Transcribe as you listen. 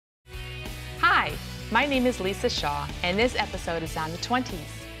My name is Lisa Shaw, and this episode is on the 20s.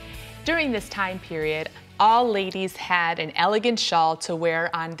 During this time period, all ladies had an elegant shawl to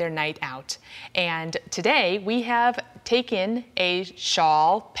wear on their night out. And today we have taken a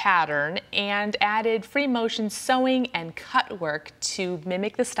shawl pattern and added free motion sewing and cut work to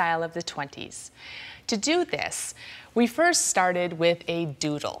mimic the style of the 20s. To do this, we first started with a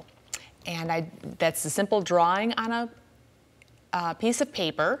doodle. And that's a simple drawing on a piece of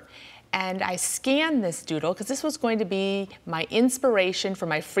paper. And I scanned this doodle because this was going to be my inspiration for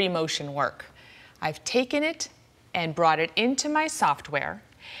my free motion work. I've taken it and brought it into my software,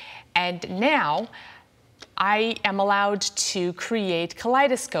 and now I am allowed to create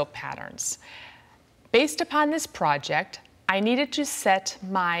kaleidoscope patterns. Based upon this project, I needed to set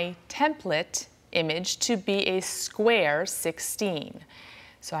my template image to be a square 16.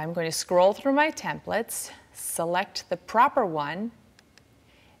 So I'm going to scroll through my templates, select the proper one,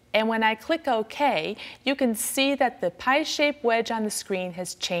 and when I click OK, you can see that the pie-shaped wedge on the screen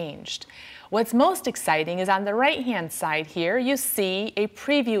has changed. What's most exciting is on the right-hand side here, you see a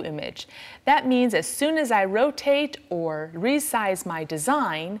preview image. That means as soon as I rotate or resize my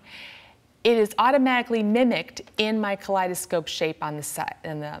design, it is automatically mimicked in my kaleidoscope shape on the side,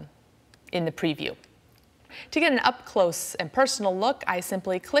 in the preview. To get an up-close and personal look, I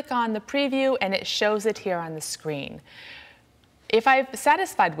simply click on the preview and it shows it here on the screen. If I'm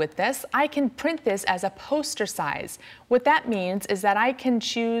satisfied with this, I can print this as a poster size. What that means is that I can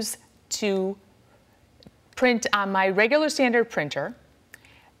choose to print on my regular standard printer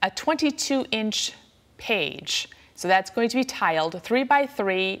a 22-inch page. So that's going to be tiled 3 by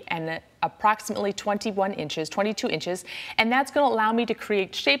 3 and approximately 22 inches, and that's going to allow me to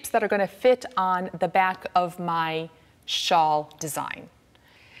create shapes that are going to fit on the back of my shawl design.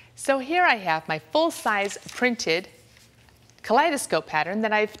 So here I have my full-size printed kaleidoscope pattern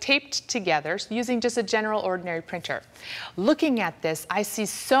that I've taped together using just a general ordinary printer. Looking at this, I see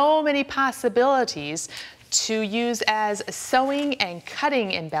so many possibilities to use as sewing and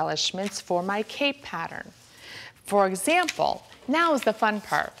cutting embellishments for my cape pattern. For example, now is the fun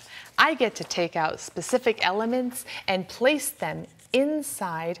part. I get to take out specific elements and place them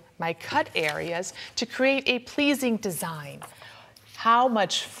inside my cut areas to create a pleasing design. How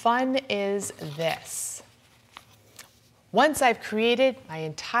much fun is this? Once I've created my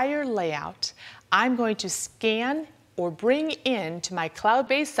entire layout, I'm going to scan or bring into my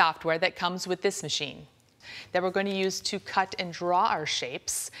cloud-based software that comes with this machine that we're going to use to cut and draw our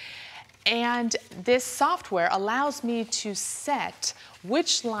shapes. And this software allows me to set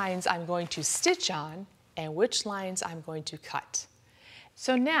which lines I'm going to stitch on and which lines I'm going to cut.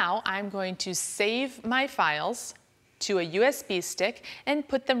 So now I'm going to save my files to a USB stick and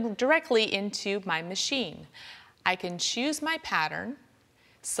put them directly into my machine. I can choose my pattern,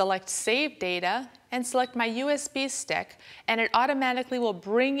 select Save Data, and select my USB stick, and it automatically will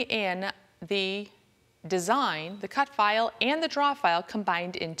bring in the design, the cut file, and the draw file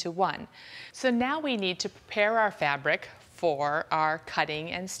combined into one. So now we need to prepare our fabric for our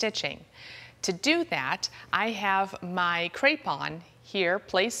cutting and stitching. To do that, I have my crepon here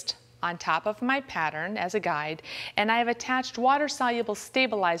placed on top of my pattern as a guide, and I have attached water-soluble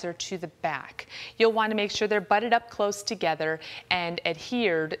stabilizer to the back. You'll want to make sure they're butted up close together and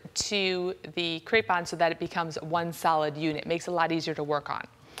adhered to the crepon so that it becomes one solid unit. It makes it a lot easier to work on.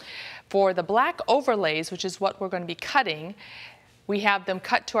 For the black overlays, which is what we're going to be cutting, we have them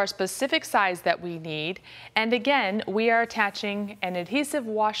cut to our specific size that we need, and again, we are attaching an adhesive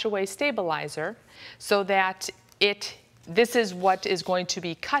wash-away stabilizer so that this is what is going to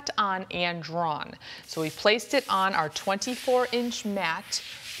be cut on and drawn. So we placed it on our 24-inch mat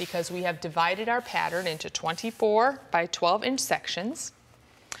because we have divided our pattern into 24 by 12-inch sections.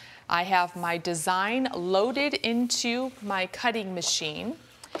 I have my design loaded into my cutting machine,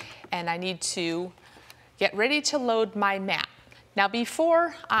 and I need to get ready to load my mat. Now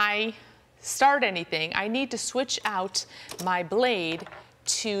before I start anything, I need to switch out my blade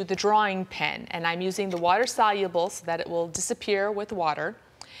to the drawing pen, and I'm using the water soluble so that it will disappear with water,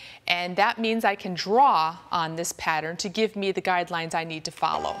 and that means I can draw on this pattern to give me the guidelines I need to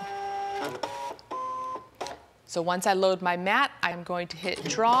follow. So once I load my mat, I'm going to hit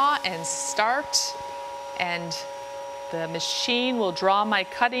draw and start, and the machine will draw my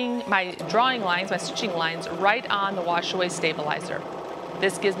drawing lines, my stitching lines right on the wash-away stabilizer.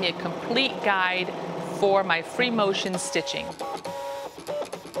 This gives me a complete guide for my free motion stitching.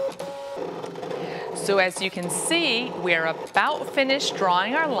 So as you can see, we're about finished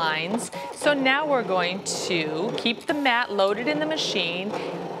drawing our lines. So now we're going to keep the mat loaded in the machine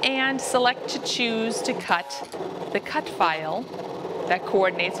and select to choose to cut the cut file that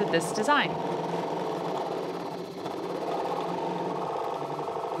coordinates with this design.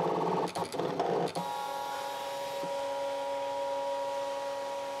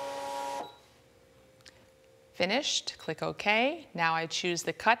 finished. Click OK. Now I choose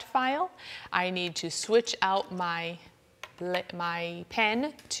the cut file. I need to switch out my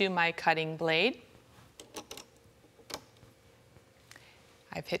pen to my cutting blade.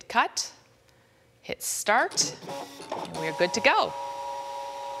 I've hit cut, hit start, and we're good to go.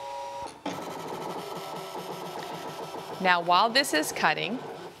 Now while this is cutting,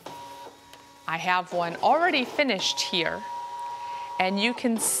 I have one already finished here, and you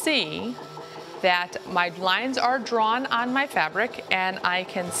can see that my lines are drawn on my fabric, and I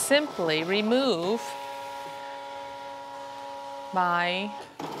can simply remove my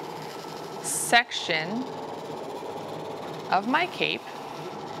section of my cape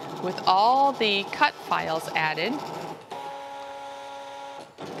with all the cut files added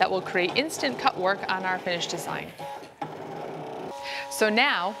that will create instant cut work on our finished design. So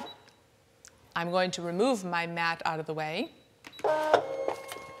now I'm going to remove my mat out of the way,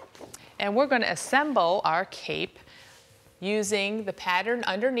 and we're going to assemble our cape using the pattern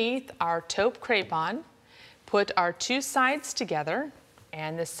underneath our taupe crepon, put our two sides together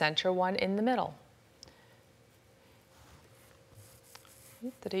and the center one in the middle.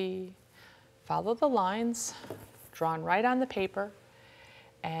 Follow the lines drawn right on the paper,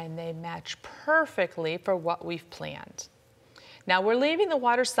 and they match perfectly for what we've planned. Now we're leaving the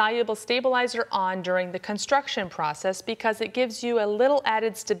water-soluble stabilizer on during the construction process because it gives you a little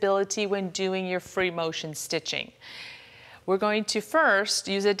added stability when doing your free motion stitching. We're going to first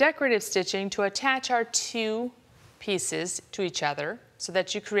use a decorative stitching to attach our two pieces to each other so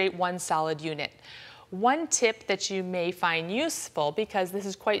that you create one solid unit. One tip that you may find useful, because this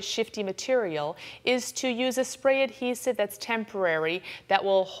is quite shifty material, is to use a spray adhesive that's temporary that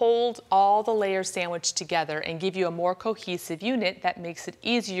will hold all the layers sandwiched together and give you a more cohesive unit that makes it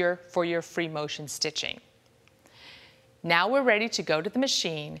easier for your free motion stitching. Now we're ready to go to the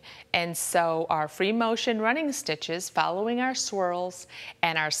machine and sew our free motion running stitches following our swirls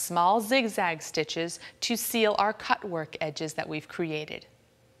and our small zigzag stitches to seal our cut work edges that we've created.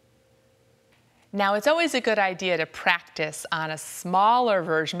 Now, it's always a good idea to practice on a smaller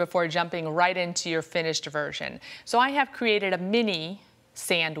version before jumping right into your finished version. So I have created a mini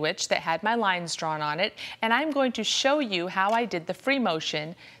sandwich that had my lines drawn on it, and I'm going to show you how I did the free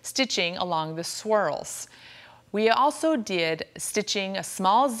motion stitching along the swirls. We also did stitching a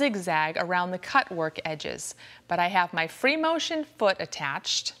small zigzag around the cut work edges, but I have my free motion foot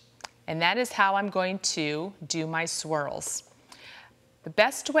attached, and that is how I'm going to do my swirls. The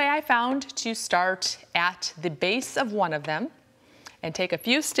best way I found to start at the base of one of them and take a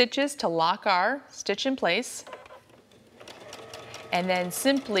few stitches to lock our stitch in place, and then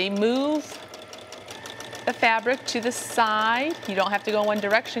simply move the fabric to the side. You don't have to go in one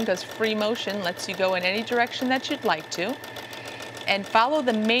direction because free motion lets you go in any direction that you'd like to, and follow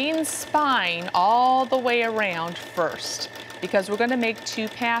the main spine all the way around first, because we're going to make two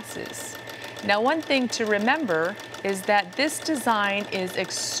passes. Now, one thing to remember is that this design is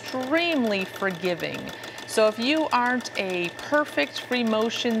extremely forgiving. So if you aren't a perfect free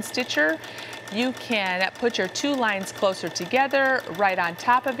motion stitcher, you can put your two lines closer together, right on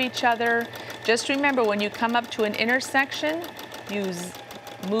top of each other. Just remember, when you come up to an intersection, you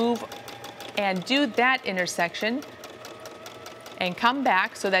move and do that intersection and come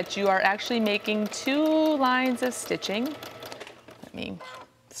back so that you are actually making two lines of stitching. Let me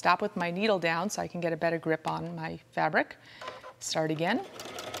stop with my needle down so I can get a better grip on my fabric. Start again.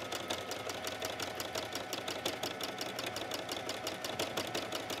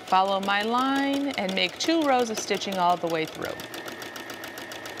 Follow my line and make two rows of stitching all the way through.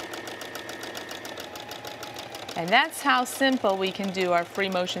 And that's how simple we can do our free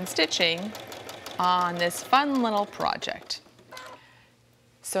motion stitching on this fun little project.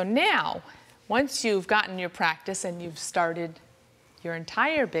 So now, once you've gotten your practice and you've started your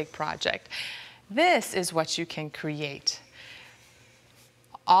entire big project, this is what you can create.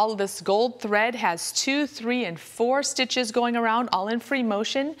 All of this gold thread has 2, 3, and 4 stitches going around, all in free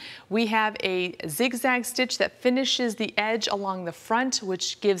motion. We have a zigzag stitch that finishes the edge along the front,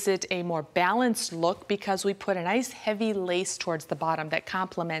 which gives it a more balanced look because we put a nice heavy lace towards the bottom that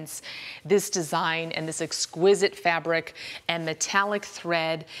complements this design and this exquisite fabric and metallic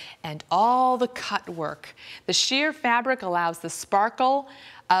thread and all the cut work. The sheer fabric allows the sparkle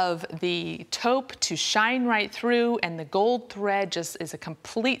of the taupe to shine right through, and the gold thread just is a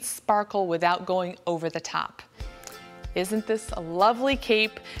complete sparkle without going over the top. Isn't this a lovely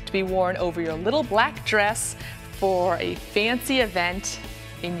cape to be worn over your little black dress for a fancy event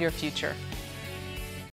in your future?